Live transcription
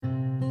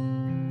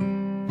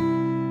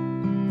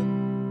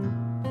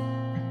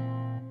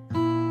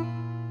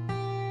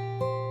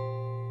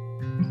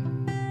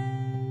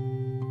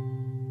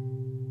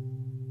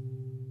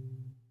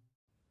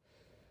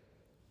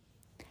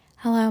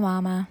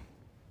Mama.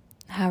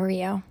 How are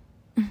you?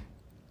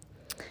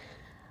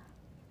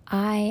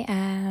 I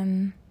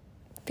am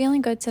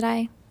feeling good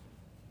today.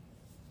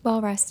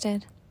 Well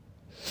rested.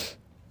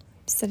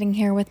 Sitting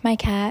here with my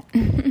cat.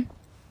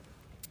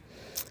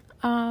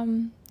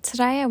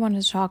 Today I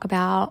wanted to talk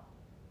about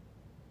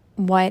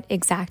what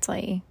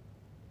exactly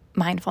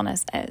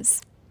mindfulness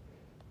is.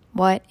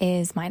 What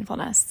is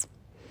mindfulness?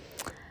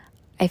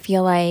 I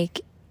feel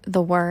like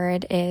the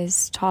word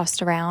is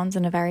tossed around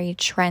in a very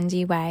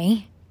trendy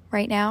way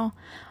right now.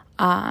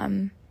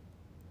 And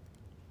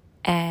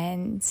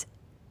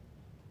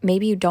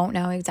maybe you don't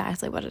know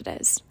exactly what it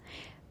is,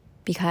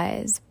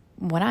 because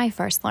when I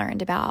first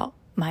learned about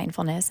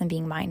mindfulness and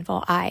being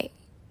mindful, I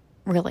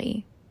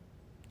really,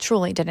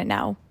 truly didn't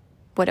know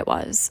what it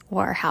was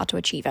or how to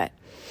achieve it.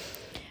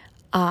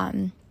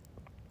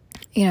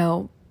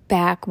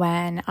 Back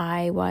when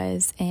I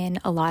was in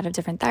a lot of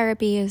different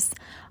therapies,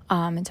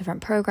 and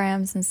different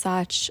programs and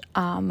such,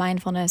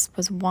 mindfulness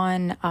was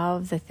one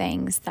of the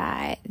things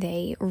that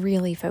they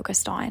really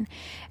focused on.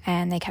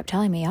 And they kept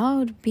telling me,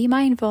 oh, be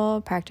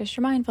mindful, practice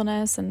your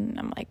mindfulness. And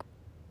I'm like,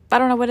 I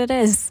don't know what it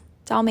is.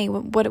 Tell me,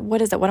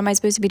 what is it? What am I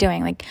supposed to be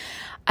doing? Like,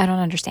 I don't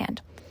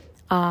understand.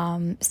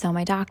 So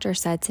my doctor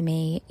said to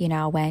me,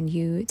 when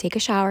you take a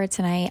shower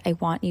tonight, I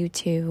want you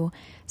to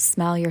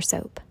smell your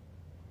soap,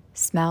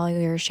 smell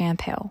your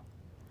shampoo,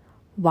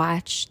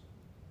 watch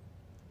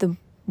the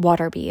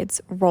water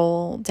beads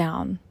roll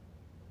down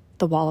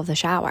the wall of the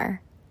shower.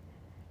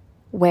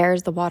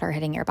 Where's the water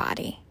hitting your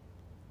body?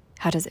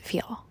 How does it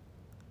feel?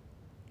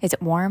 Is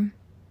it warm?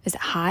 Is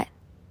it hot?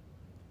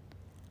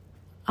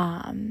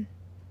 And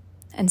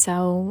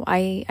so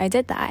I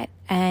did that.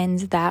 And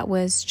that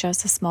was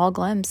just a small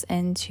glimpse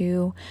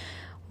into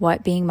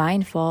what being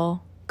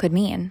mindful could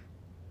mean.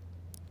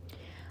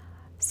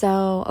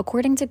 So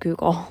according to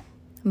Google,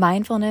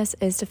 mindfulness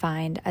is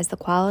defined as the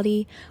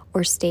quality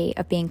or state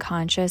of being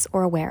conscious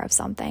or aware of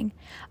something,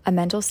 a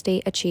mental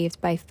state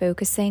achieved by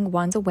focusing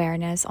one's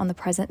awareness on the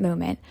present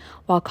moment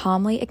while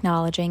calmly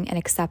acknowledging and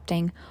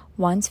accepting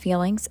one's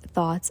feelings,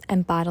 thoughts,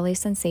 and bodily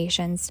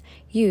sensations,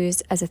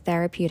 used as a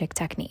therapeutic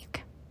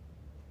technique.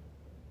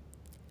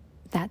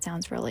 That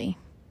sounds really,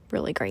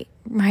 really great,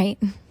 right?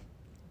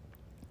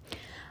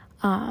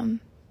 But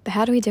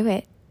how do we do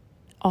it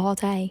all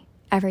day,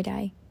 every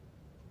day?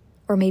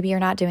 Or maybe you're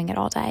not doing it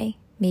all day.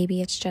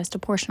 Maybe it's just a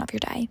portion of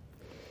your day.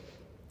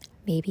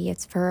 Maybe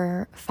it's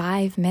for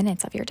 5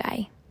 minutes of your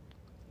day.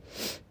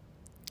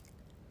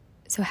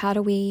 So how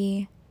do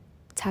we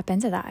tap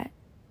into that?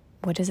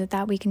 What is it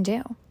that we can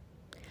do?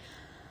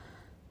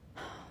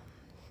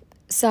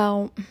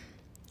 So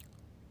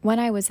when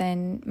I was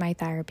in my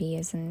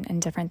therapies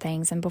and different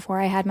things, and before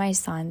I had my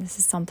son, this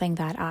is something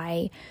that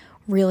I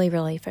really,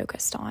 really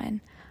focused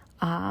on.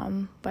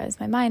 Was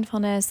my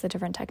mindfulness, the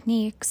different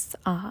techniques,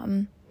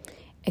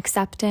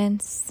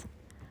 acceptance,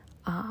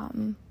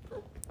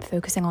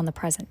 focusing on the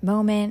present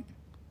moment.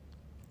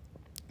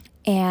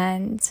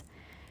 And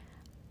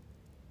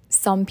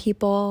some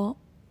people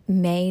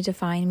may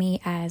define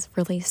me as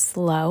really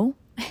slow.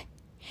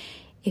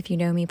 If you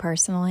know me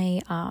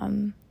personally,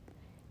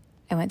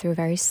 I went through a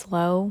very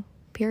slow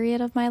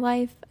period of my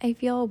life, I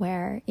feel,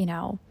 where,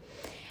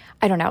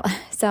 I don't know.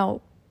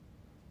 So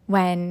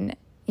when,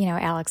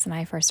 Alex and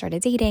I first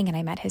started dating and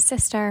I met his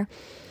sister,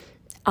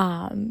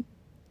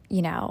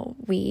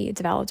 we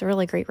developed a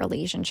really great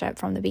relationship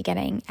from the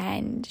beginning,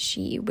 and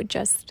she would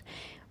just,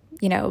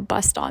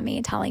 bust on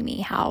me, telling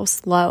me how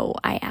slow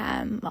I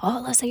am.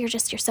 Oh, Alyssa, you're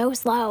so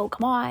slow.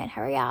 Come on,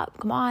 hurry up.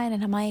 Come on.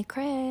 And I'm like,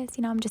 Chris,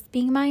 I'm just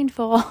being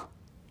mindful.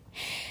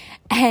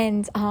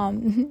 And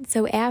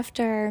so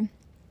after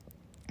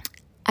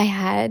I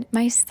had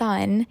my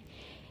son,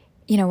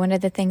 one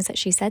of the things that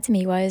she said to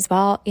me was,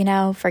 well,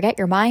 forget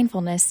your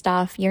mindfulness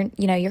stuff. You're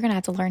going to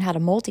have to learn how to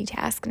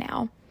multitask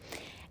now.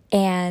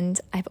 And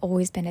I've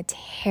always been a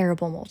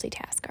terrible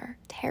multitasker.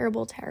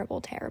 Terrible.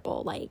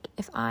 Like,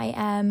 if I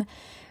am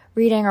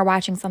reading or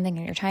watching something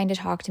and you're trying to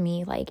talk to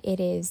me, like,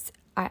 it is,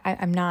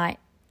 I'm not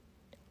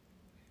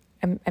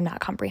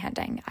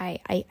comprehending.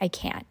 I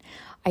can't.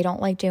 I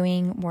don't like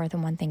doing more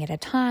than one thing at a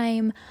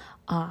time.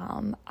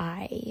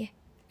 I've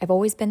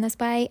always been this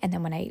way. And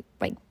then when I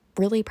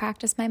really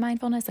practiced my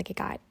mindfulness, it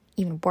got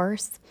even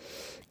worse.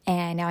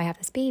 And now I have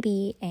this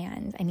baby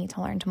and I need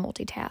to learn to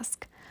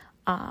multitask.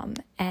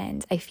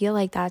 And I feel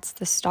like that's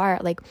the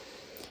start,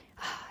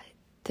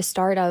 the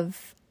start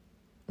of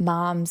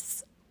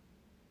moms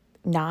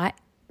not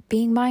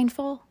being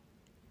mindful.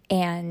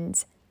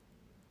 And,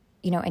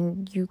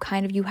 and you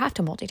have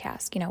to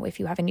multitask, if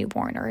you have a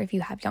newborn or if you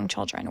have young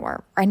children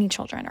or any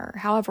children or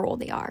however old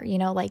they are,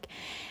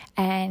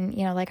 and,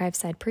 like I've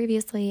said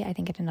previously, I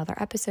think in another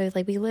episode,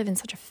 we live in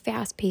such a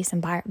fast-paced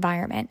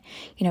environment.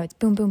 It's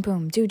boom, boom,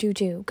 boom, do,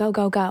 go,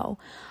 go, go.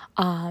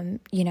 And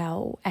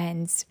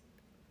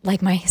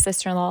like my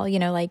sister-in-law,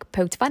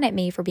 poked fun at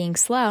me for being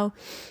slow,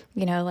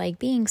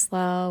 being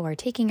slow or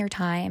taking your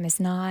time is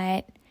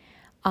not,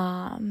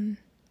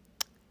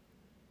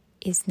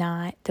 is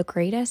not the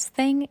greatest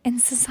thing in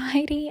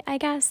society, I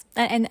guess.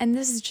 And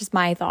this is just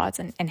my thoughts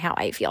and how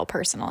I feel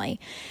personally.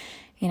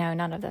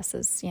 None of this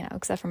is,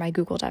 except for my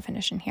Google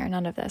definition here,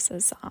 none of this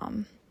is,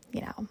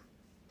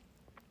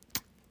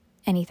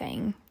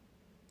 anything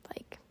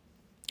like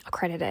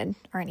accredited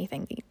or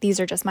anything. These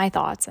are just my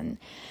thoughts and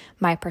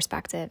my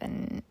perspective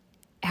and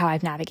how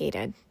I've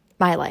navigated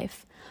my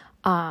life.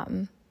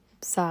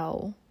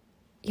 So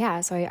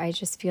I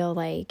just feel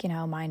like,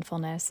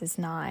 mindfulness is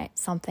not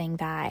something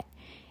that,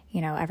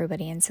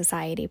 everybody in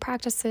society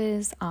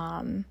practices.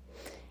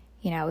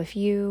 If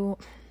you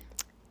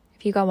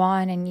go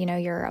on and,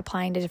 you're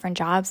applying to different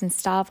jobs and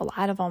stuff, a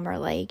lot of them are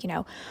like,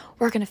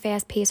 work in a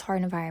fast-paced,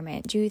 hard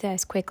environment, do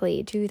this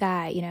quickly, do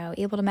that,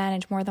 able to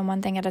manage more than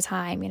one thing at a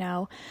time,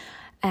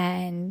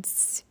 and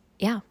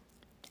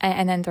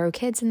and then throw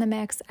kids in the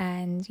mix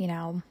and,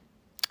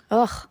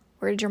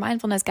 where did your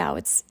mindfulness go?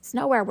 It's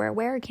nowhere.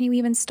 Where can you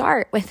even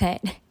start with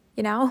it?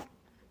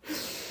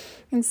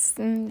 It's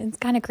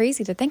kind of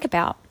crazy to think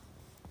about.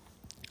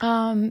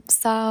 I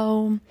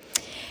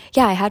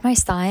had my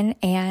son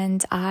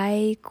and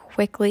I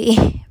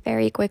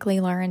very quickly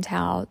learned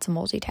how to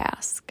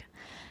multitask,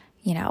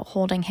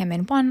 holding him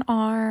in one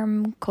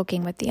arm,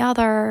 cooking with the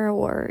other,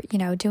 or,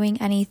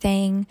 doing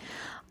anything.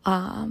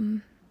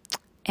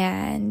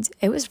 And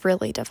it was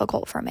really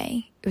difficult for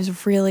me. It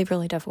was really,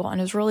 really difficult. And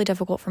it was really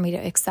difficult for me to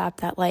accept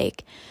that,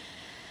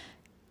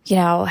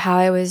 how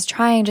I was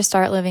trying to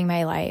start living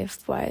my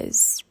life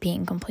was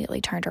being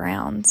completely turned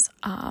around,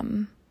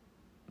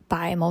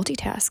 by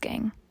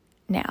multitasking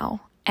now.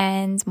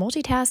 And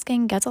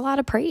multitasking gets a lot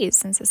of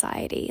praise in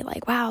society.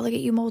 Like, wow, look at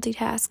you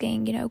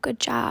multitasking, good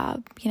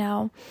job,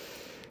 and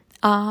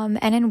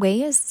in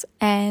ways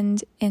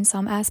and in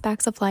some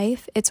aspects of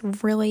life, it's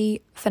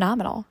really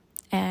phenomenal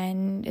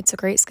and it's a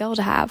great skill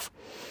to have.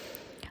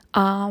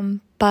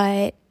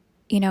 But,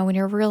 when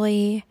you're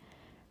really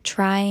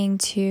trying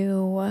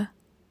to,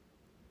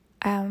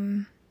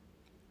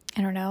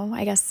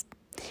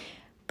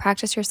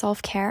 practice your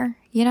self-care,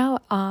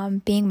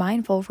 being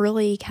mindful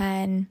really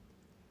can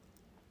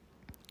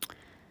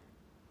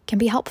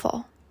be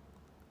helpful.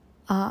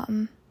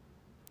 And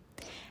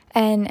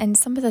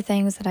some of the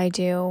things that I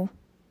do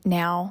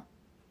now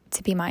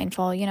to be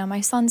mindful,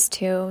 my son's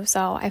 2,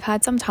 so I've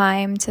had some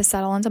time to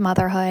settle into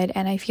motherhood,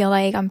 and I feel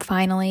like I'm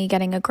finally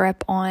getting a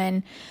grip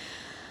on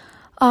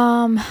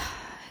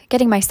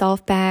getting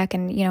myself back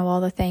and,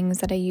 all the things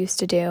that I used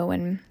to do.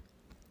 And,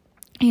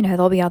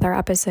 there'll be other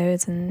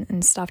episodes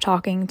and stuff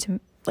talking to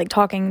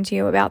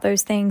you about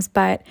those things.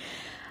 But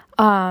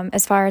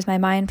as far as my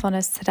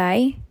mindfulness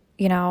today,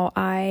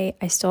 I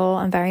still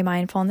am very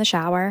mindful in the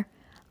shower.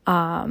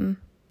 I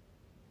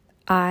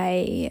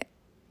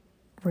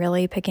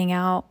really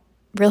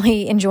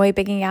enjoy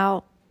picking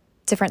out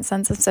different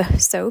scents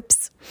of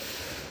soaps.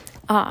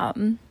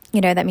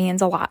 That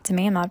means a lot to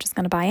me. I'm not just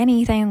going to buy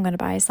anything. I'm going to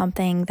buy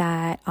something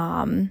that,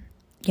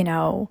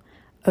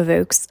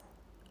 evokes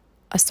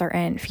a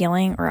certain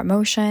feeling or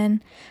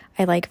emotion.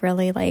 I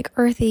really like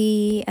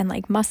earthy and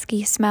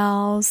musky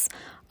smells,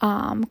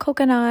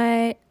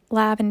 coconut,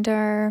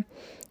 lavender.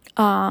 So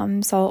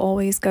I'll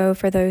always go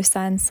for those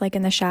scents,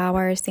 in the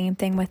shower. Same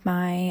thing with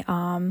my,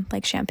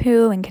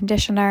 shampoo and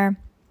conditioner.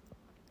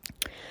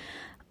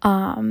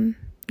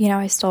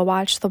 I still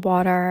watch the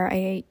water.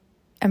 I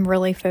am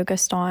really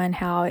focused on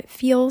how it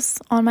feels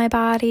on my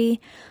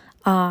body.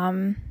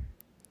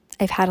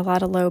 I've had a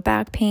lot of low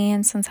back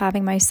pain since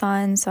having my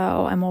son,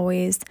 so I'm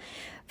always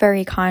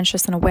very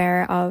conscious and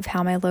aware of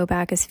how my low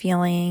back is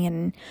feeling.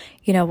 And,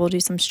 we'll do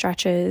some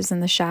stretches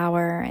in the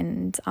shower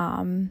and,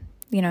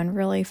 and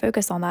really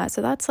focus on that.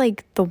 So that's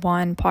the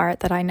one part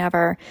that I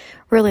never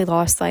really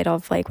lost sight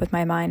of, with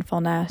my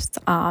mindfulness,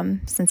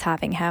 since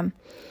having him.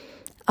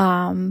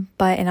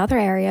 But in other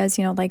areas,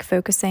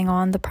 focusing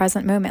on the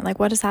present moment,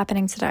 what is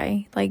happening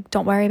today?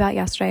 Don't worry about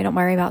yesterday. Don't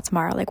worry about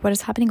tomorrow. What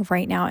is happening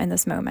right now in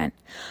this moment?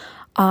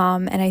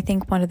 And I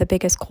think one of the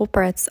biggest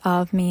culprits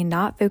of me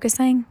not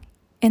focusing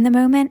in the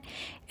moment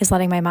is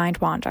letting my mind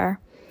wander.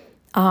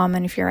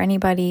 And if you're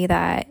anybody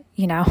that,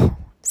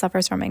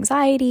 suffers from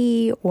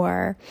anxiety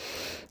or,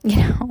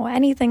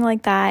 anything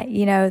like that,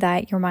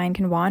 that your mind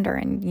can wander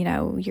and,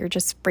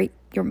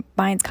 your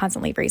mind's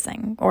constantly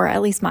racing, or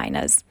at least mine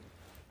is.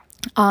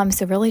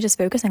 So really just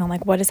focusing on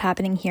what is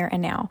happening here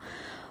and now.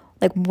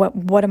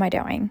 What am I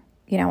doing?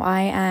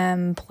 I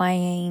am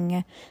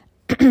playing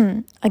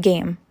a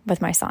game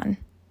with my son.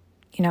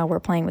 We're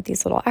playing with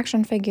these little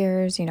action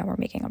figures, we're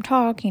making them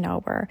talk,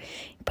 we're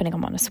putting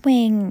them on a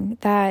swing.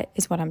 That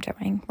is what I'm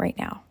doing right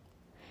now.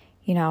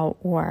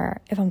 Or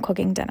if I'm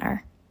cooking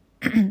dinner,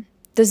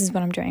 this is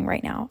what I'm doing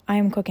right now. I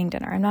am cooking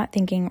dinner. I'm not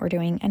thinking or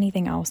doing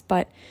anything else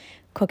but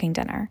cooking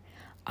dinner.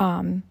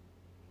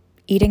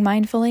 Eating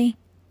mindfully,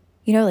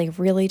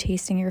 really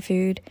tasting your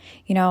food.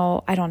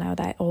 I don't know,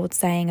 that old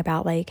saying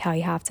about how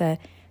you have to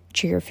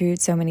chew your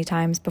food so many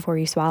times before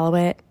you swallow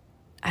it.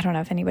 I don't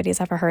know if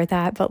anybody's ever heard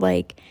that, but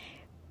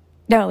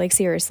no,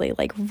 seriously,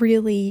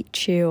 really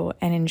chew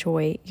and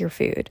enjoy your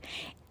food.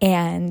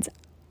 And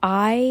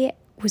I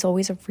was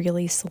always a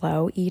really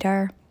slow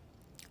eater,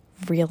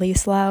 really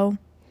slow.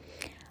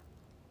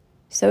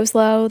 So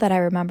slow that I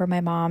remember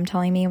my mom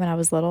telling me when I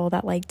was little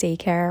that like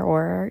daycare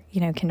or,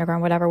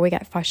 kindergarten, whatever, would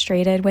get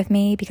frustrated with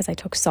me because I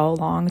took so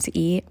long to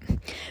eat,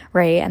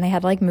 right? And they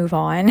had to like move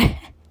on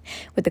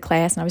with the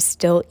class and I was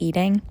still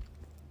eating.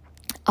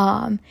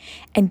 And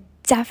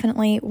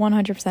definitely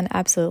 100%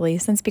 absolutely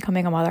since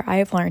becoming a mother, I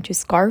have learned to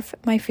scarf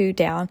my food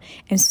down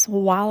and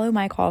swallow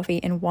my coffee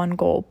in one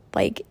gulp.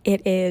 Like,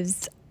 it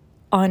is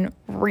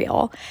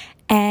unreal.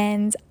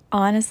 And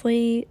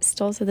honestly,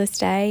 still to this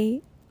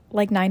day,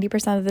 like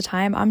 90% of the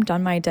time, I'm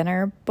done my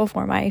dinner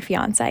before my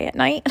fiance at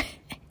night.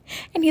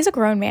 And he's a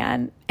grown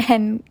man.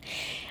 And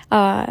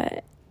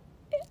my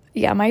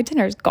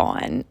dinner's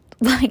gone.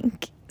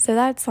 So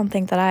that's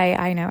something that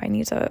I know I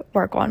need to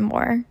work on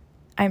more.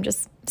 I'm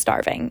just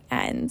starving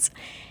and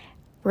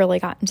really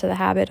got into the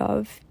habit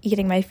of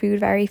eating my food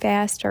very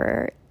fast,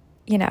 or,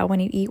 when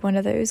you eat one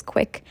of those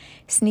quick,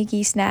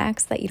 sneaky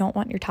snacks that you don't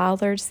want your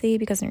toddler to see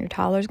because then your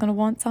toddler's going to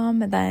want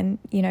some, and then,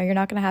 you're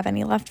not going to have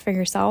any left for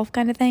yourself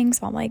kind of thing.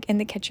 So I'm like in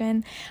the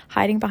kitchen,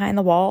 hiding behind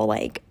the wall,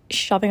 like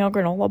shoving a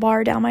granola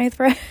bar down my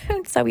throat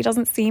so he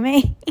doesn't see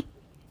me.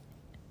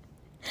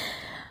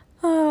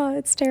 Oh,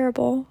 it's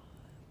terrible.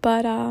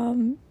 But,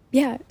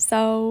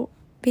 so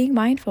being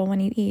mindful when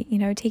you eat,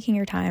 taking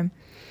your time,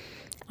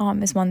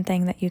 is one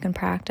thing that you can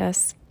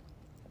practice.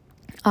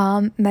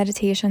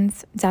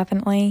 Meditations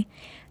definitely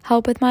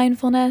help with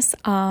mindfulness.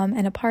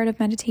 And a part of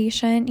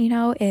meditation,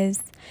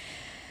 is,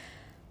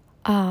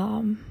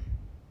 not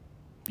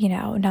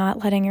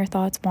letting your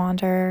thoughts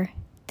wander,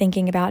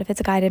 thinking about if it's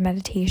a guided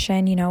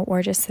meditation,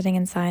 or just sitting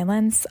in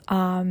silence.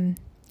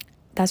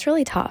 That's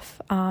really tough.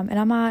 And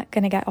I'm not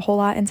going to get a whole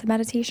lot into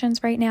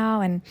meditations right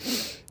now and,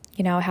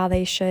 how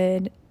they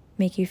should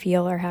make you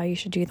feel or how you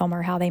should do them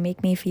or how they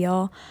make me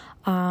feel.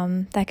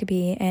 That could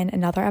be in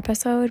another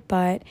episode,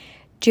 but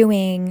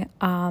doing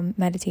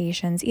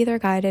meditations, either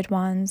guided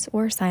ones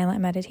or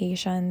silent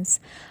meditations,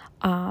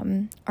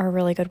 are a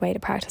really good way to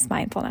practice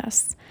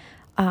mindfulness.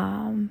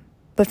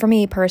 But for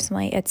me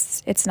personally,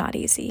 it's not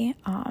easy.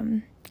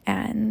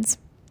 And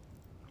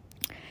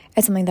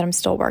it's something that I'm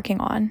still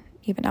working on,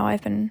 even though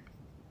I've been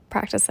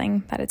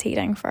practicing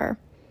meditating for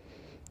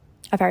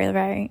a very,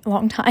 very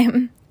long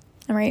time.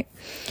 All right.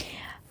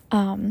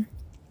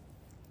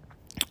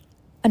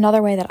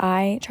 Another way that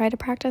I try to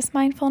practice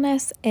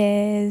mindfulness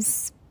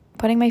is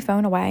putting my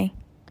phone away.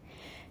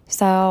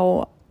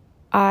 So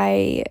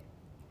I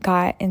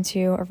got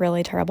into a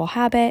really terrible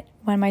habit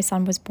when my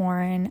son was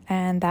born,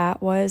 and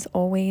that was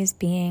always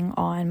being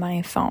on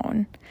my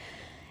phone.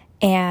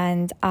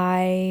 And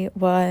I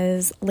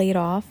was laid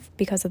off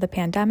because of the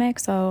pandemic.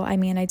 So, I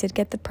did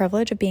get the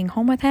privilege of being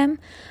home with him,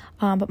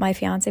 but my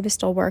fiance was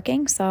still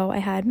working. So I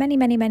had many,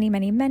 many, many,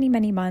 many, many,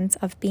 many months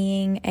of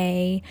being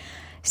a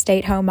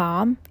stay-at-home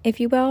mom, if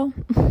you will.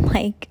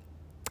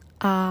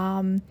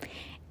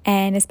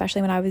 And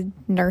especially when I would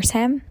nurse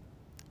him,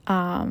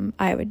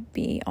 I would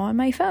be on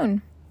my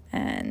phone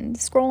and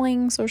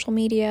scrolling social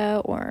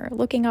media or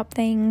looking up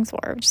things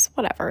or just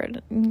whatever,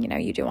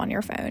 you do on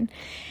your phone.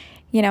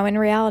 In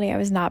reality, I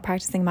was not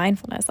practicing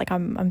mindfulness. Like,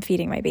 I'm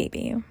feeding my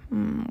baby.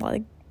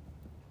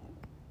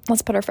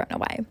 Let's put our phone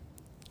away.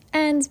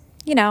 And,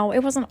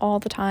 it wasn't all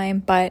the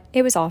time, but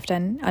it was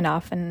often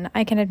enough. And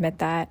I can admit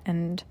that.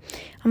 And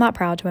I'm not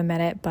proud to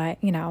admit it, but,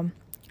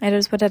 it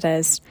is what it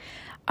is.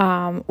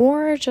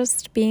 Or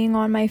just being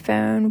on my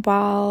phone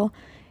while,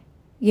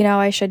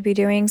 I should be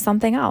doing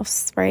something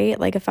else, right?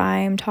 Like if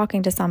I'm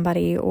talking to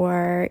somebody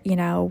or,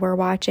 we're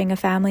watching a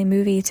family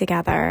movie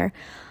together,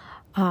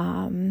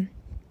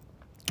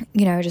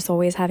 just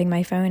always having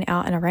my phone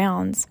out and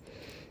around.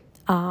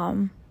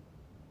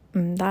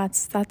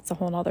 That's a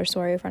whole nother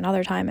story for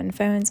another time, and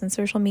phones and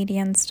social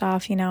media and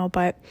stuff,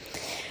 but,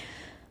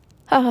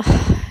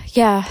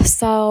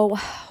 so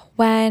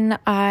when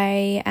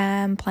I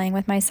am playing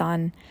with my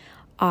son,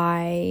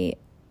 I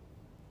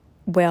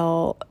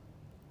will,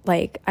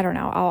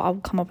 I'll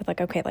come up with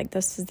okay,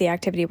 this is the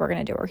activity we're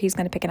going to do, or he's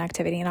going to pick an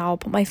activity, and I'll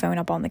put my phone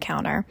up on the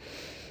counter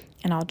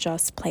and I'll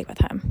just play with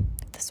him.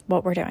 This is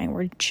what we're doing.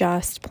 We're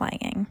just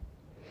playing.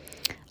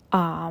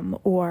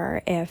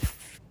 Or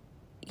if,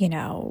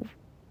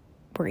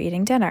 we're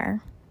eating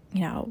dinner,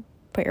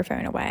 put your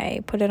phone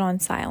away, put it on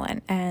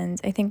silent.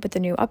 And I think with the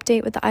new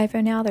update with the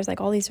iPhone now, there's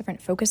all these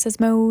different focusing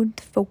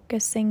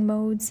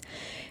modes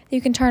that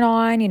you can turn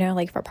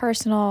on, for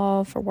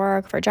personal, for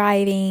work, for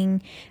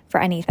driving,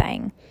 for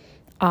anything.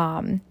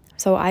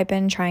 So I've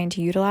been trying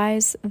to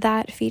utilize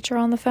that feature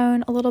on the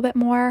phone a little bit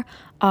more.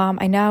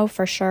 I know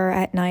for sure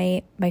at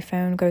night my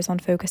phone goes on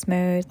focus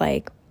mode,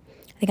 I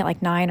think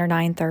at 9 or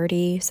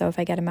 9:30. So if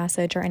I get a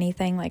message or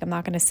anything, I'm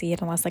not going to see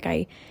it unless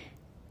I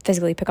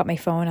physically pick up my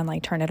phone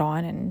and turn it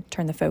on and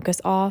turn the focus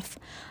off.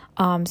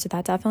 So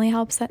that definitely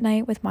helps at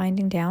night with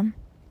winding down.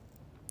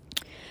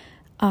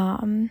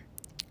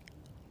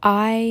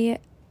 I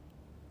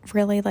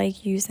really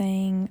like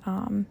using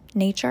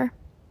nature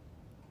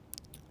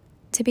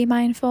to be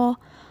mindful.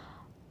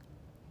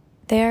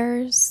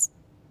 There's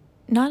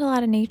not a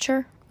lot of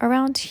nature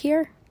around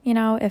here.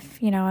 If,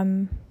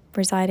 I'm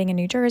residing in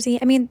New Jersey.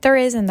 I mean, there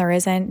is and there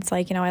isn't. It's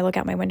like, I look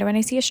out my window and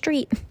I see a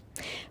street.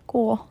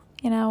 Cool.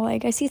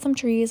 Like I see some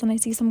trees and I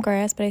see some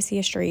grass, but I see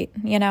a street,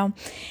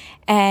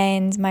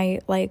 and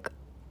my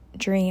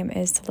dream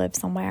is to live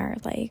somewhere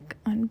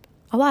on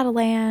a lot of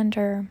land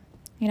or,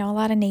 a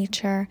lot of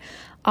nature.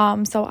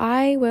 So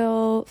I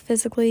will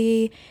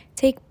physically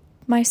take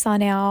my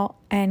son out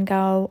and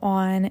go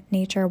on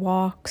nature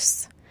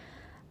walks.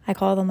 I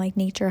call them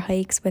nature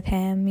hikes with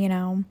him,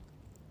 and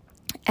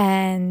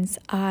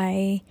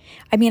I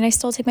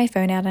still take my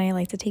phone out and I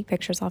like to take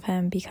pictures of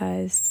him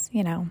because,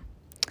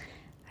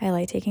 I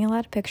like taking a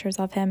lot of pictures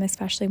of him,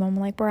 especially when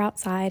we're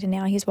outside and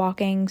now he's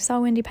walking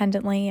so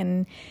independently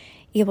and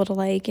able to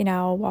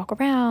walk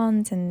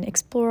around and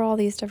explore all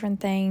these different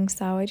things.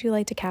 So I do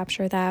like to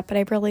capture that, but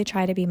I really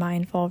try to be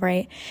mindful,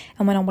 right?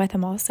 And when I'm with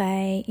him, I'll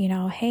say,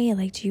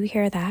 hey, do you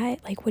hear that?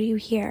 What do you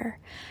hear?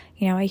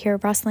 I hear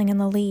rustling in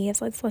the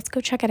leaves. Let's go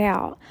check it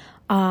out.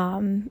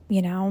 Or,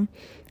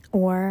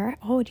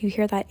 oh, do you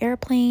hear that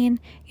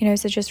airplane?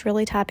 So just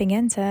really tapping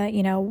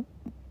into,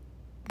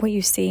 what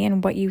you see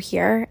and what you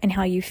hear and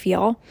how you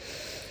feel.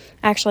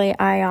 Actually,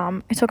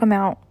 I took him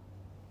out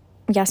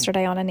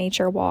yesterday on a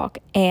nature walk,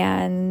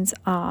 and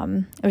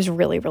it was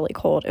really, really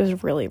cold. It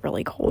was really,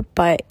 really cold.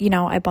 But,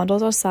 I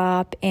bundled us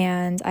up,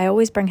 and I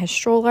always bring his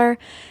stroller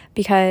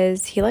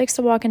because he likes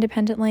to walk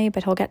independently,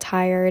 but he'll get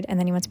tired, and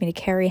then he wants me to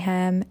carry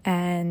him.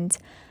 And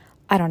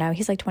I don't know,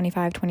 he's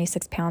 25,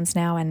 26 pounds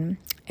now, and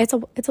it's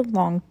a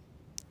long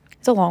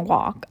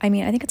walk. I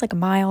mean, I think it's a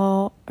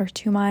mile or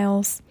 2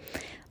 miles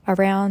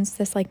around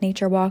this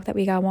nature walk that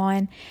we go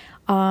on.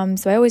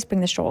 So I always bring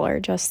the stroller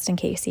just in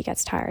case he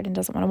gets tired and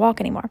doesn't want to walk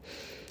anymore.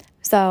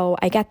 So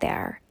I get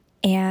there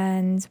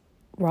and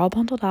we're all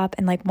bundled up,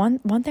 and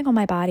one thing on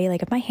my body,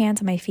 if my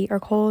hands and my feet are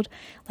cold,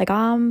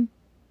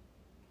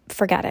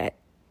 forget it.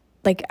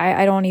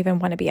 I don't even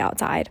want to be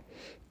outside.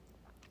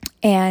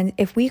 And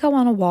if we go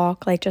on a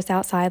walk, just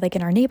outside,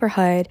 in our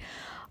neighborhood,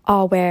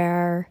 I'll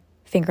wear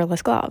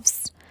fingerless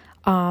gloves.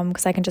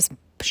 Because I can just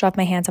shove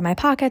my hands in my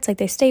pockets,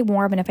 they stay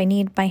warm, and if I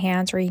need my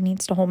hands or he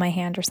needs to hold my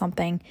hand or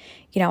something,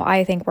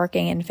 I think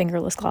working in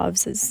fingerless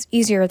gloves is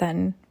easier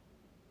than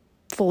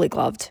fully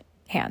gloved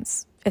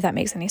hands, if that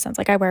makes any sense.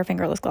 I wear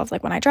fingerless gloves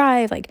when I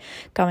drive,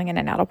 going in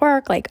and out of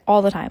work,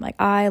 all the time.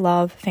 I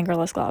love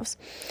fingerless gloves.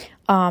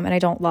 And I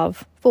don't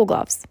love full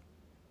gloves,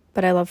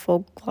 but I love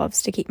full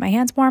gloves to keep my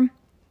hands warm.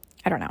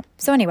 I don't know.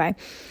 So anyway,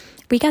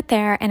 we get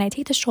there and I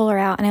take the stroller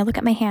out and I look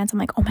at my hands. I'm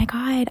like, oh my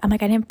God. I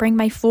didn't bring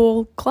my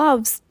full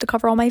gloves to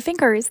cover all my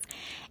fingers.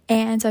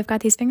 And so I've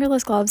got these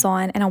fingerless gloves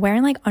on, and I'm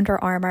wearing Under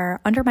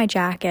Armour under my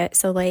jacket.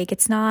 So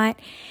it's not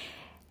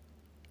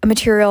a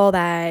material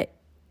that,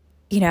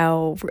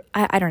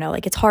 I don't know,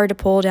 it's hard to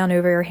pull down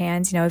over your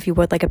hands, if you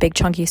would a big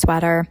chunky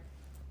sweater.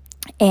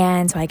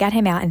 And so I get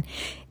him out, and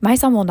my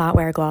son will not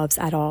wear gloves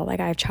at all.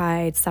 I've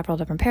tried several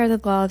different pairs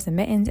of gloves and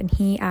mittens, and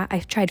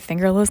I've tried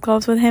fingerless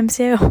gloves with him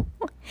too.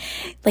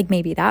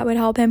 Maybe that would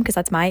help him, because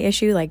that's my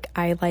issue.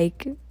 I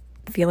like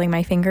feeling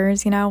my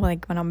fingers, when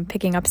I'm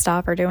picking up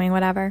stuff or doing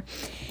whatever.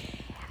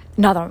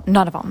 None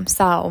of them.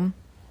 So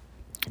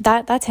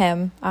that's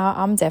him.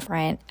 I'm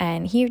different,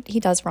 and he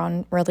does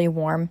run really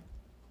warm.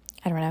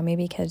 I don't know,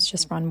 maybe kids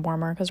just run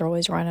warmer because they're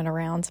always running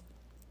around.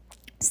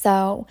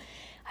 So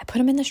I put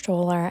him in the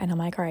stroller and I'm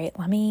like, all right,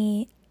 let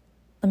me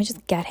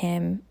just get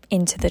him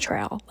into the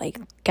trail,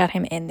 get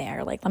him in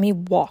there. Let me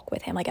walk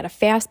with him, at a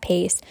fast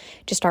pace,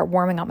 just start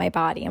warming up my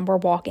body. And we're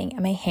walking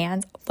and my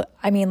hands,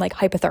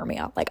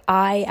 hypothermia.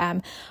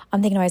 I'm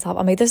thinking to myself,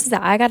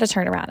 I got to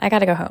turn around. I got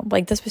to go home.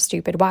 This was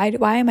stupid. Why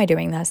am I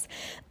doing this?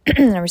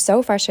 And I was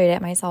so frustrated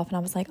at myself. And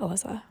I was like,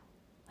 Alyssa,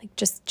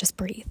 just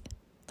breathe.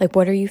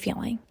 What are you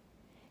feeling?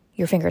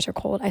 Your fingers are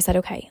cold. I said,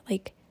 okay,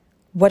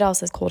 what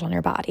else is cold on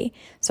your body?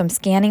 So I'm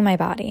scanning my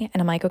body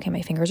and I'm like, okay,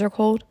 my fingers are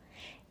cold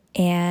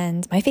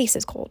and my face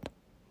is cold.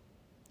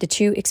 The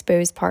two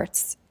exposed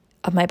parts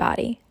of my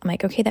body. I'm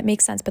like, okay, that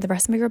makes sense. But the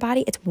rest of your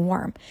body, it's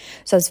warm.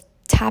 So I was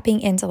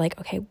tapping into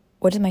okay,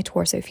 what does my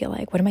torso feel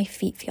like? What do my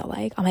feet feel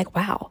like? I'm like,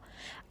 wow,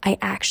 I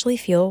actually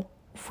feel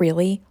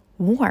really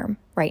warm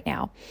right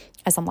now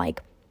as I'm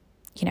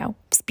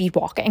speed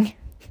walking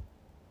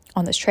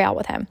on this trail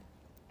with him.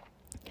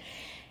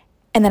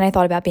 And then I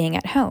thought about being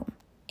at home,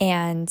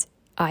 and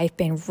I've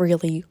been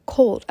really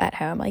cold at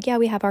home. Yeah,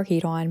 we have our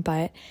heat on,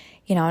 but,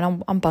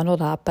 and I'm bundled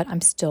up, but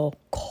I'm still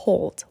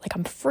cold.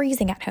 I'm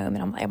freezing at home,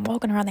 and I'm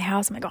walking around the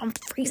house. I'm like, oh, I'm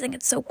freezing.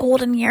 It's so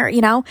cold in here,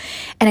 And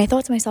I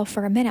thought to myself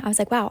for a minute, I was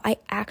like, wow, I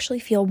actually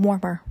feel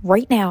warmer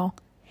right now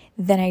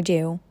than I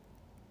do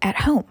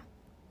at home.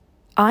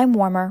 I'm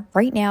warmer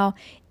right now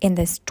in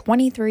this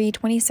 23,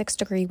 26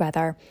 degree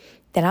weather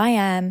than I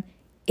am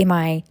in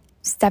my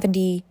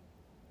 70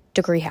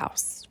 degree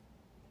house.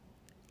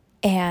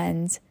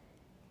 And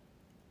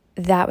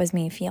that was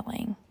me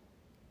feeling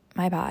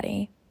my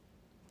body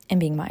and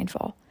being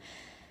mindful.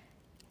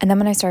 And then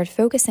when I started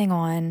focusing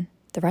on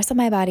the rest of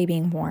my body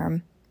being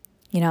warm,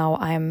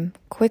 I'm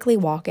quickly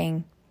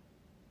walking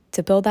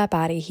to build that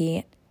body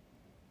heat.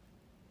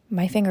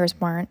 My fingers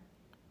weren't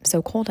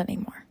so cold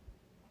anymore.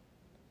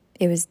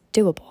 It was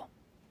doable.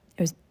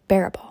 It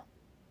bearable.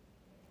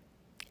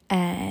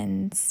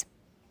 And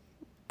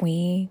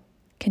we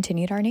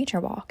continued our nature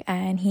walk,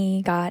 and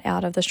he got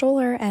out of the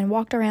stroller and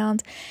walked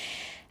around.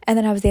 And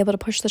then I was able to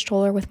push the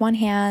stroller with one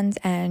hand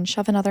and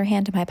shove another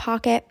hand in my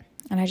pocket.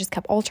 And I just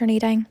kept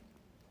alternating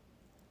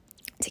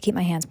to keep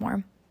my hands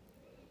warm.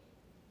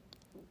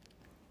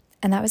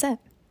 And that was it,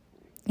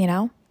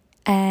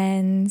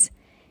 And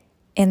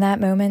in that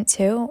moment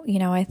too,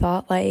 I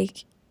thought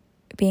like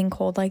being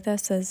cold like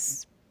this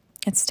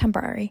it's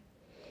temporary.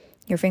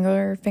 Your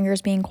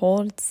fingers being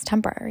cold, it's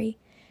temporary.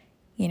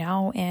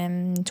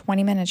 In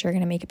 20 minutes, you're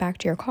going to make it back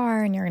to your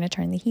car and you're going to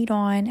turn the heat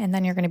on and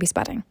then you're going to be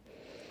sweating.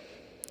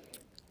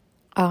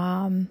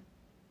 And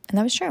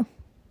that was true,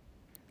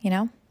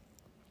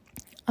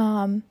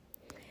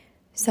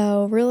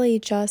 So really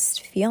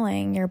just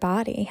feeling your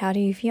body. How do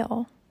you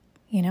feel?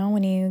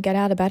 When you get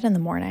out of bed in the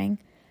morning,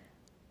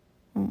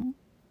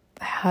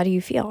 how do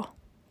you feel?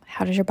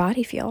 How does your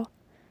body feel?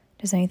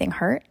 Does anything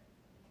hurt?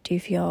 Do you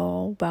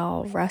feel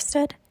well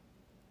rested?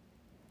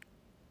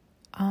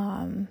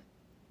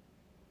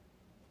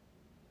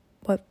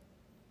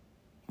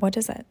 What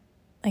is it?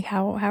 Like,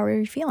 how are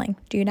you feeling?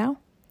 Do you know?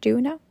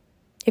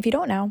 If you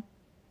don't know,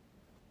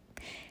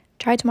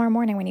 try tomorrow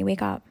morning when you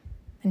wake up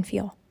and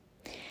feel.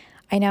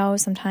 I know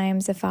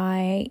sometimes if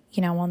I,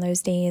 on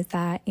those days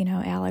that,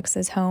 Alex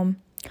is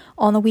home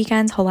on the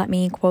weekends, he'll let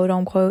me quote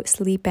unquote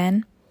sleep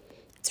in.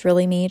 It's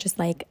really me just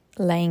like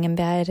laying in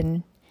bed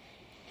and,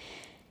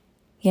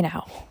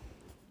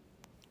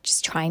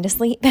 just trying to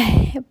sleep.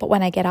 But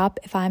when I get up,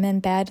 if I'm in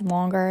bed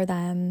longer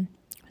than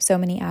so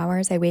many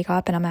hours, I wake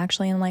up and I'm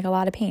actually in like a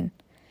lot of pain.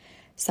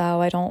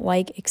 So I don't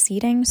like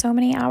exceeding so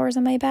many hours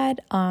in my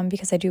bed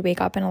because I do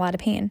wake up in a lot of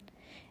pain.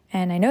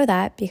 And I know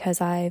that because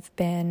I've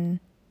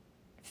been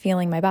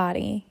feeling my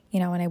body,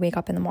 when I wake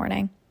up in the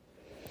morning.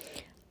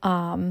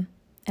 And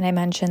I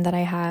mentioned that I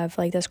have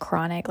like this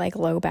chronic like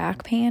low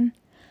back pain.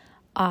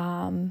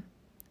 And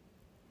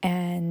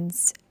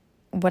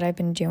what I've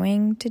been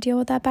doing to deal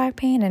with that back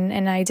pain.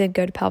 And I did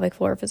go to pelvic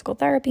floor physical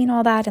therapy and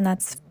all that. And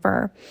that's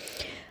for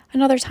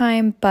another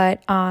time.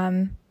 But,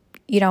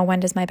 when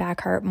does my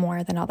back hurt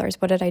more than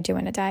others? What did I do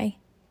in a day?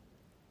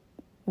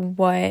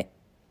 What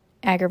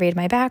aggravated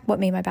my back? What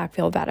made my back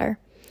feel better?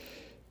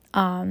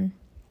 Yeah.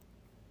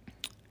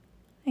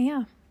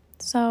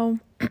 So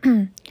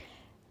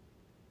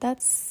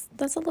that's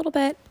a little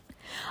bit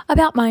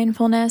about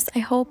mindfulness. I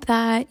hope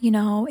that,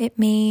 it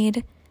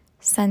made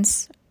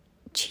sense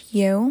to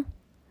you,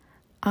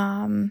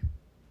 and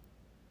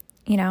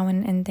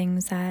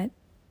things that,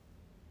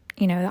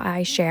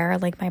 I share,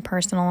 like my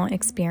personal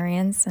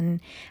experience and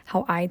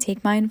how I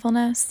take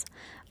mindfulness.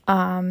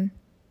 I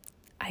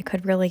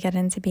could really get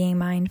into being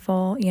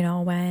mindful,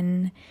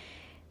 when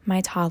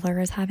my toddler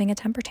is having a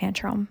temper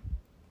tantrum.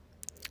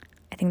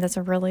 I think that's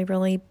a really,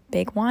 really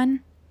big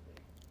one.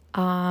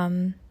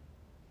 And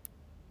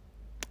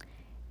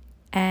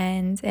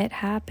it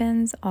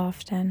happens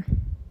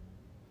often.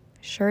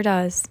 Sure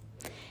does.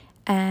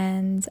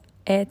 And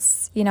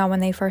it's, when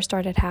they first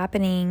started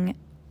happening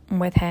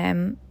with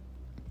him,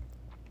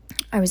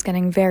 I was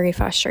getting very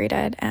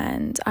frustrated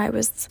and I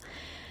was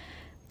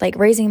like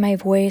raising my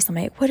voice. I'm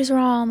like, what is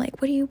wrong?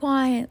 Like, what do you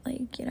want?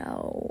 Like,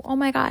 oh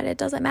my God, it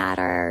doesn't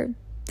matter.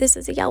 This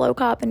is a yellow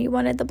cup and you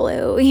wanted the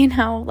blue,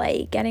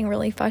 like getting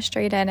really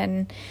frustrated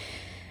and,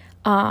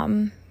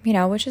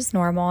 which is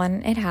normal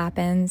and it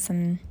happens.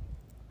 And,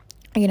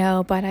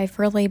 but I've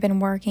really been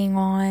working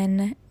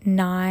on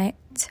not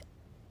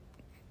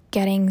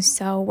getting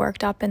so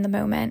worked up in the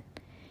moment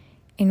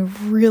and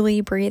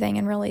really breathing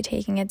and really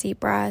taking a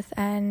deep breath.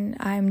 And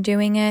I'm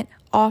doing it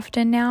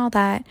often now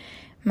that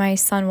my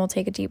son will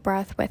take a deep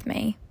breath with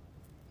me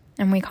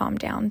and we calm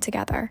down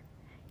together,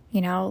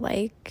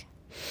 like,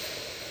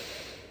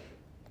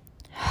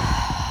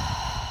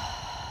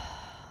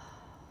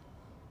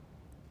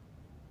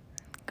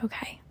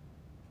 okay,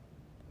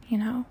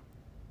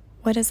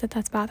 what is it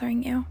that's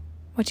bothering you?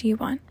 What do you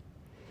want?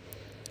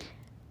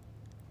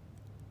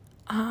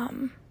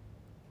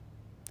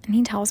 And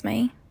he tells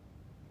me,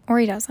 or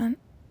he doesn't,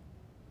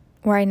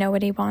 or I know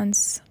what he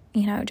wants,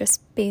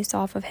 just based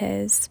off of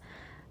his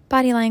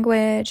body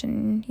language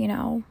and,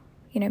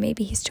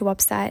 maybe he's too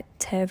upset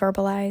to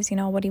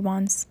verbalize, what he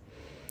wants.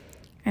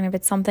 And if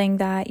it's something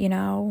that,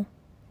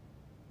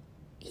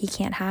 he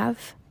can't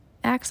have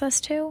access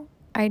to,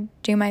 I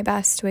do my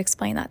best to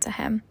explain that to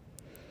him.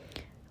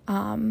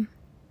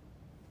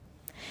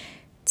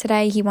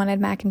 Today he wanted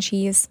mac and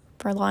cheese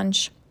for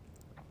lunch,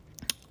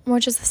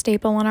 which is a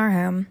staple in our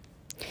home.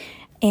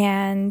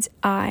 And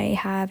I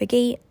have a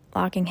gate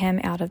locking him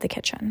out of the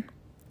kitchen.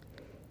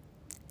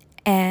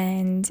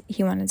 And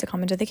he wanted to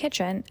come into the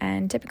kitchen.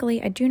 And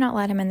typically I do not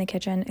let him in the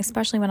kitchen,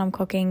 especially when I'm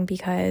cooking,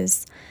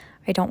 because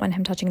I don't want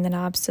him touching the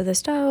knobs to the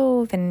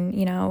stove. And,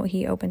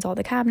 he opens all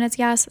the cabinets.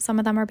 Yes, some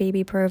of them are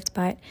baby proofed,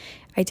 but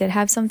I did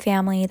have some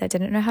family that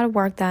didn't know how to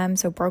work them,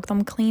 so broke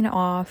them clean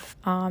off.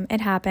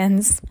 It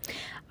happens.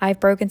 I've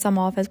broken some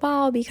off as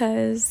well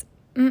because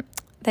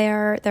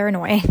they're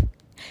annoying.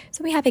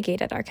 So we have a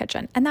gate at our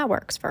kitchen, and that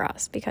works for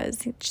us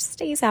because it just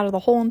stays out of the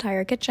whole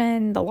entire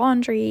kitchen, the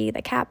laundry,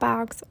 the cat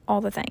box,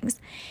 all the things.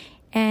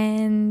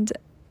 And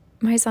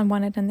my son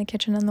wanted in the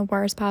kitchen in the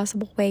worst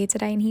possible way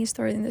today, and he's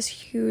throwing this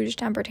huge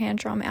temper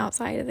tantrum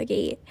outside of the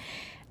gate.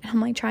 And I'm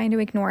like trying to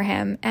ignore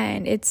him,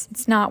 and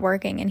it's not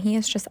working, and he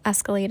is just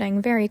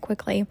escalating very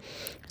quickly.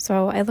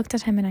 So I looked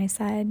at him and I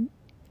said,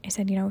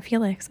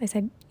 Felix, I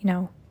said,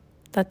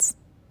 let's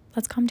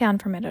calm down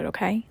for a minute,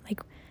 okay?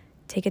 Like,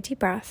 take a deep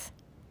breath.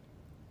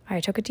 I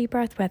took a deep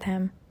breath with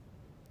him.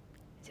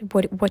 I said,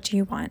 what do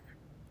you want?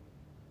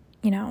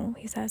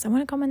 He says, I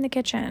want to come in the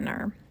kitchen,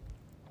 or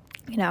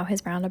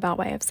his roundabout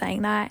way of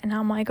saying that. And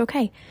I'm like,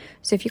 okay,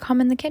 so if you come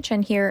in the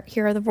kitchen, here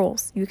are the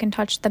rules. You can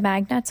touch the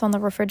magnets on the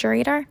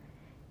refrigerator,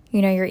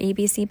 your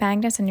ABC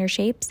magnets and your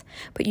shapes,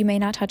 but you may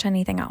not touch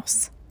anything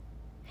else.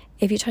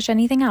 If you touch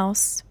anything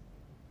else,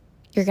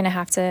 you're going to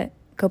have to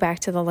go back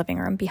to the living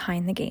room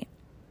behind the gate.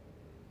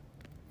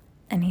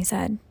 And he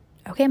said,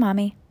 okay,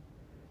 Mommy.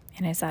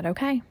 And I said,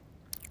 okay,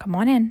 come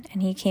on in.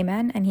 And he came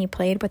in and he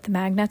played with the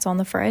magnets on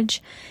the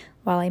fridge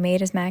while I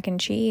made his mac and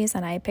cheese,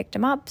 and I picked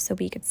him up so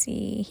he could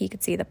see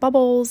the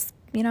bubbles,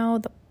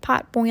 the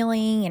pot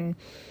boiling, and,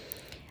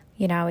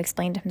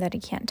 explained to him that he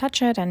can't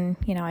touch it, and,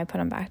 I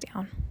put him back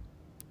down.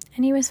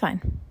 And he was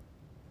fine.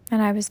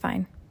 And I was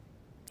fine.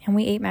 And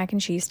we ate mac and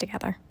cheese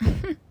together.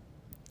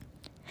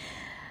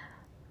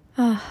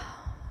 But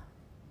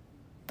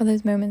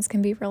those moments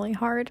can be really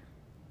hard.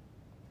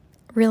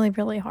 Really,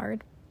 really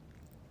hard.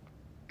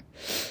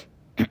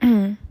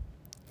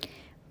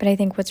 But I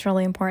think what's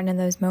really important in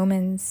those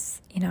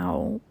moments,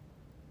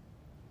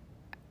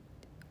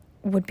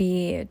 would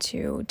be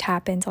to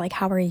tap into, like,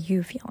 how are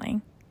you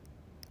feeling?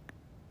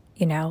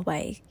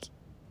 Like,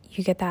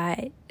 you get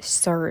that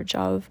surge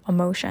of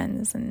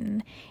emotions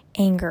and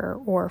anger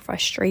or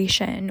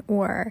frustration,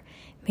 or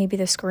maybe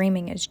the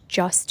screaming is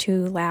just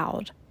too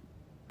loud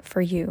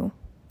for you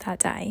that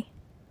day.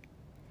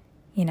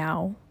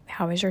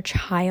 How is your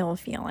child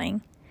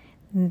feeling?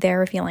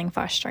 They're feeling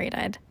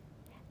frustrated.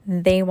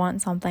 They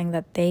want something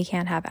that they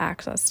can't have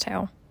access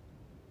to.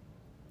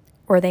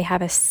 Or they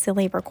have a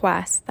silly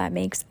request that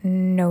makes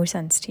no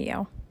sense to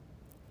you.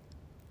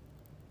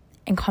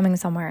 And coming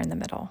somewhere in the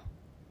middle.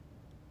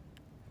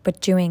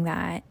 But doing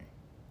that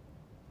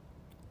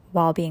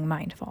while being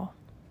mindful.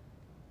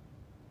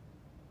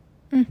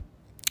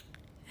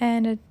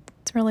 And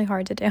it's really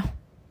hard to do.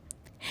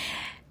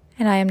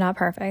 And I am not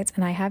perfect.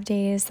 And I have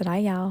days that I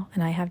yell,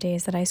 and I have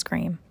days that I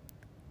scream.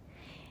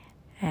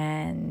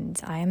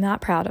 And I am not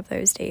proud of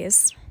those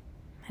days.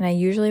 And I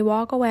usually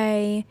walk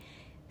away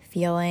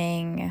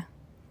feeling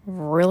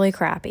really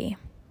crappy.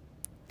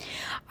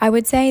 I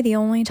would say the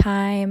only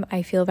time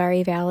I feel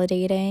very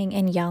validating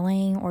in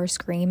yelling or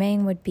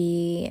screaming would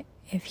be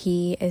if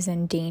he is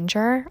in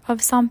danger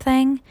of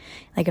something,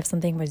 like if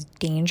something was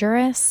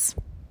dangerous,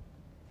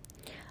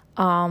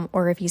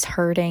 or if he's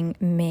hurting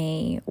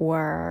me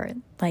or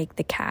like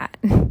the cat.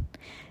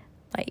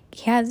 Like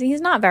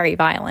he's not very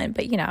violent,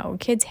 but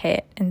kids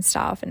hit and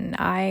stuff, and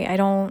I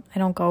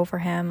don't go for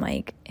him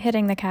like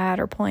hitting the cat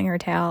or pulling her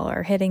tail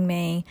or hitting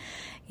me,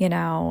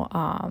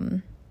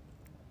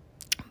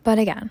 but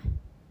again,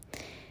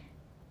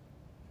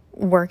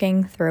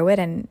 working through it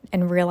and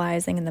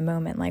realizing in the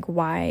moment, like,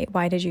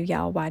 why did you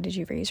yell? Why did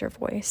you raise your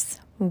voice?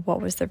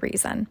 What was the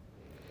reason?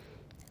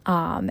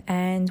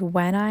 And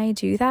when I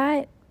do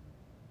that,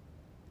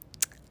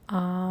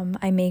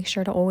 I make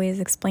sure to always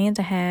explain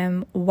to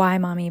him why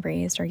Mommy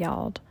raised her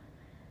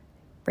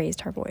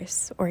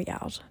voice or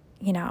yelled,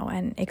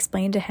 and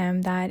explain to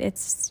him that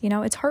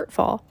it's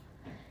hurtful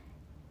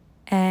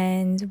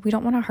and we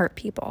don't want to hurt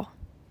people,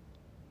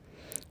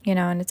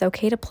 and it's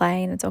okay to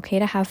play and it's okay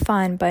to have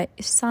fun, but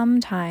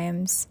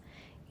sometimes,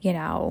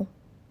 it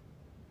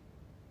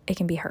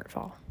can be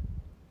hurtful.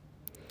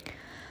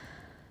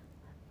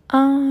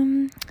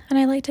 And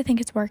I like to think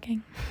it's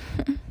working,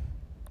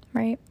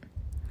 right?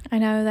 I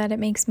know that it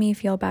makes me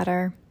feel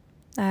better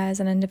as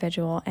an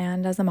individual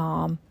and as a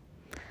mom,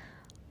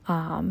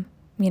 when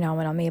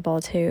I'm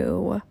able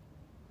to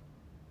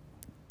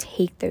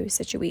take those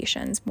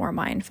situations more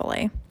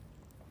mindfully.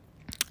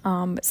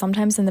 But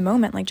sometimes in the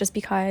moment, like just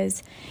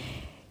because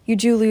you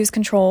do lose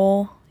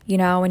control,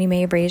 and you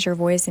may raise your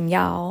voice and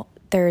yell,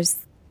 there's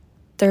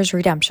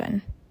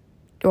redemption.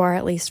 Or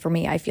at least for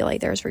me, I feel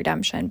like there's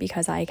redemption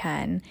because I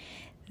can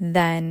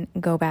then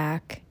go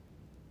back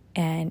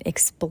and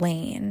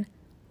explain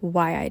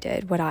why I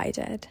did what I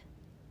did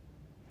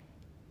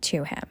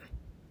to him.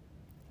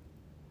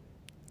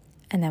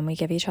 And then we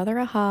give each other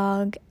a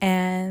hug,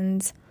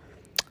 and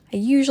I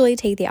usually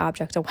take the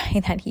object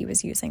away that he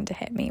was using to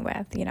hit me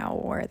with,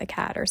 or the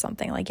cat or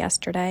something. Like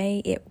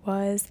yesterday, it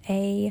was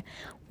a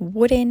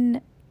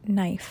wooden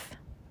knife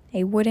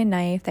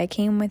that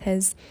came with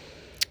his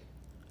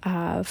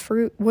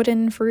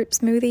wooden fruit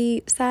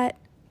smoothie set.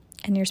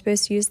 And you're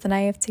supposed to use the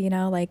knife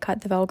to,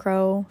 cut the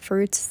Velcro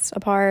fruits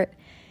apart.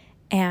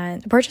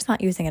 And we're just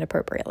not using it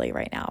appropriately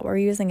right now. We're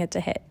using it to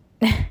hit.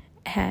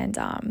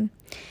 And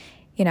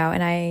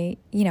and I,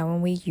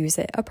 when we use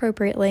it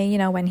appropriately,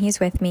 when he's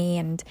with me,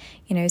 and,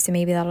 so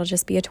maybe that'll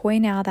just be a toy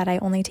now that I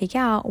only take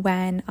out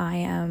when I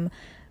am,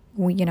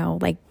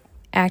 like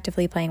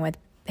actively playing with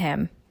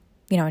him,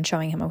 and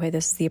showing him, okay,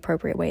 this is the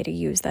appropriate way to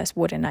use this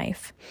wooden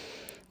knife.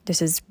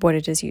 This is what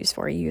it is used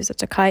for. You use it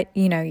to cut,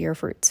 your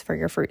fruits for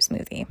your fruit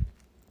smoothie,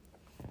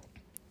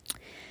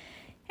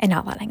 and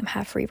not letting him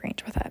have free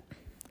range with it.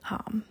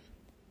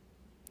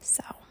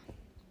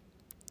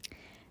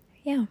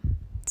 Yeah.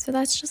 So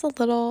that's just a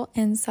little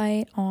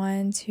insight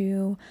on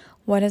to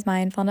what is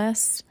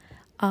mindfulness,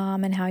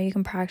 and how you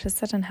can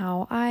practice it, and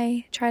how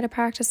I try to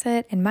practice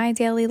it in my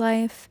daily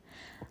life.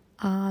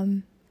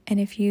 And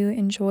if you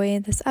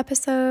enjoyed this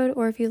episode,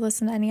 or if you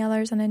listened to any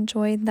others and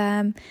enjoyed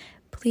them,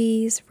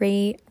 please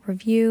rate,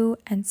 review,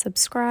 and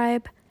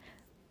subscribe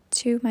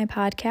to my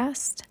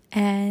podcast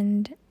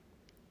and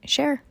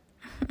share.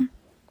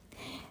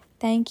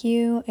 Thank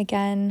you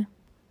again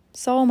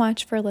so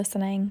much for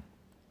listening.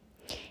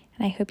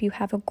 And I hope you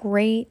have a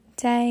great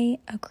day,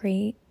 a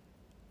great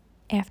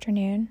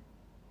afternoon,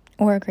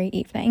 or a great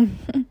evening.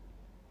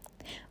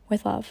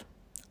 With love,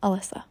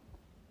 Alyssa.